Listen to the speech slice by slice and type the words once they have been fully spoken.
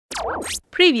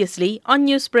Previously on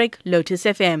Newsbreak, Lotus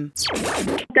FM.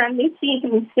 Gandhi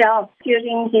himself,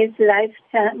 during his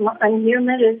lifetime, on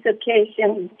numerous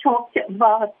occasions, talked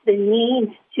about the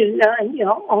need to learn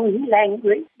your own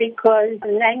language because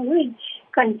language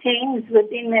contains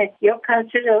within it your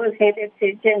cultural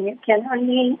heritage, and you can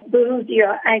only build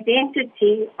your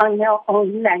identity on your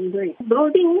own language.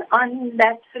 Building on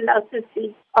that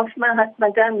philosophy of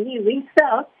Mahatma Gandhi, we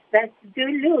felt that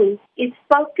Zulu is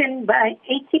spoken by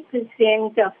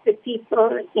 80% of the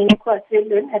people in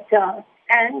KwaZulu-Natal.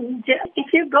 And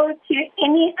if you go to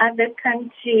any other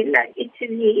country like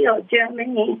Italy or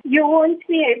Germany, you won't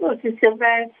be able to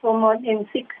survive for more than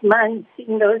 6 months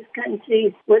in those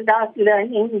countries without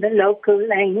learning the local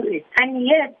language. And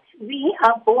yet, we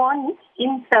are born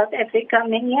in South Africa.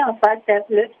 Many of us have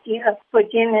lived here for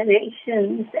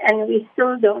generations, and we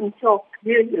still don't talk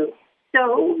Zulu.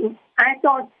 So I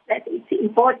thought that it's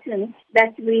important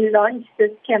that we launch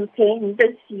this campaign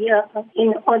this year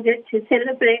in order to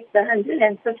celebrate the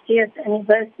 150th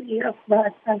anniversary of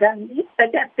Mahatma Gandhi,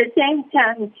 but at the same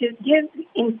time to give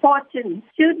importance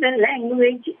to the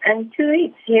language and to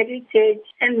its heritage,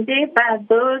 and thereby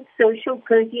build social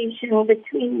cohesion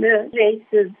between the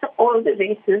races, all the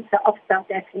races of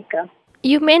South Africa.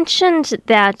 You mentioned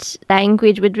that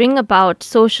language would bring about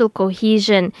social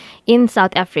cohesion in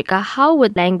South Africa. How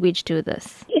would language do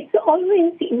this? It's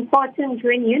always important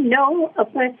when you know a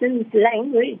person's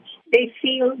language, they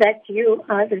feel that you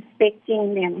are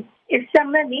respecting them. If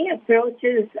somebody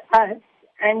approaches us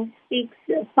and speaks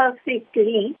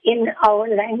perfectly in our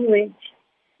language,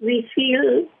 we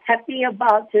feel happy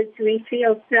about it, we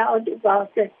feel proud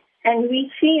about it, and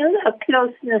we feel a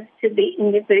closeness to the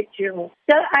individual.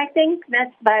 So I think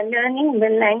that by learning the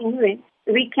language,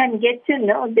 we can get to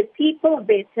know the people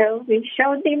better. We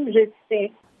show them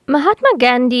respect. Mahatma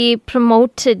Gandhi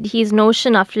promoted his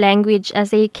notion of language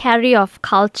as a carrier of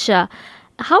culture.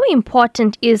 How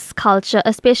important is culture,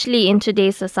 especially in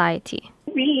today's society?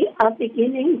 We are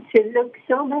beginning to look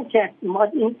so much at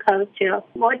modern culture.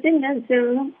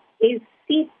 Modernism is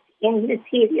steeped in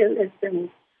materialism,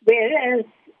 whereas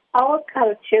our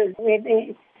cultures, whether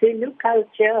it's Zulu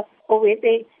culture or whether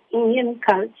it's Indian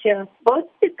culture, both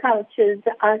the cultures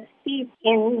are steeped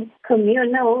in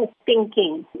communal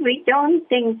thinking. We don't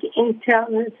think in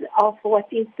terms of what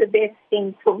is the best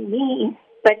thing for me,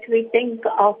 but we think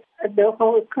of the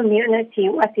whole community,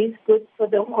 what is good for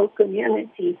the whole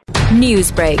community.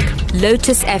 Newsbreak,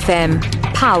 Lotus FM,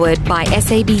 powered by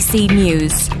SABC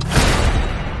News.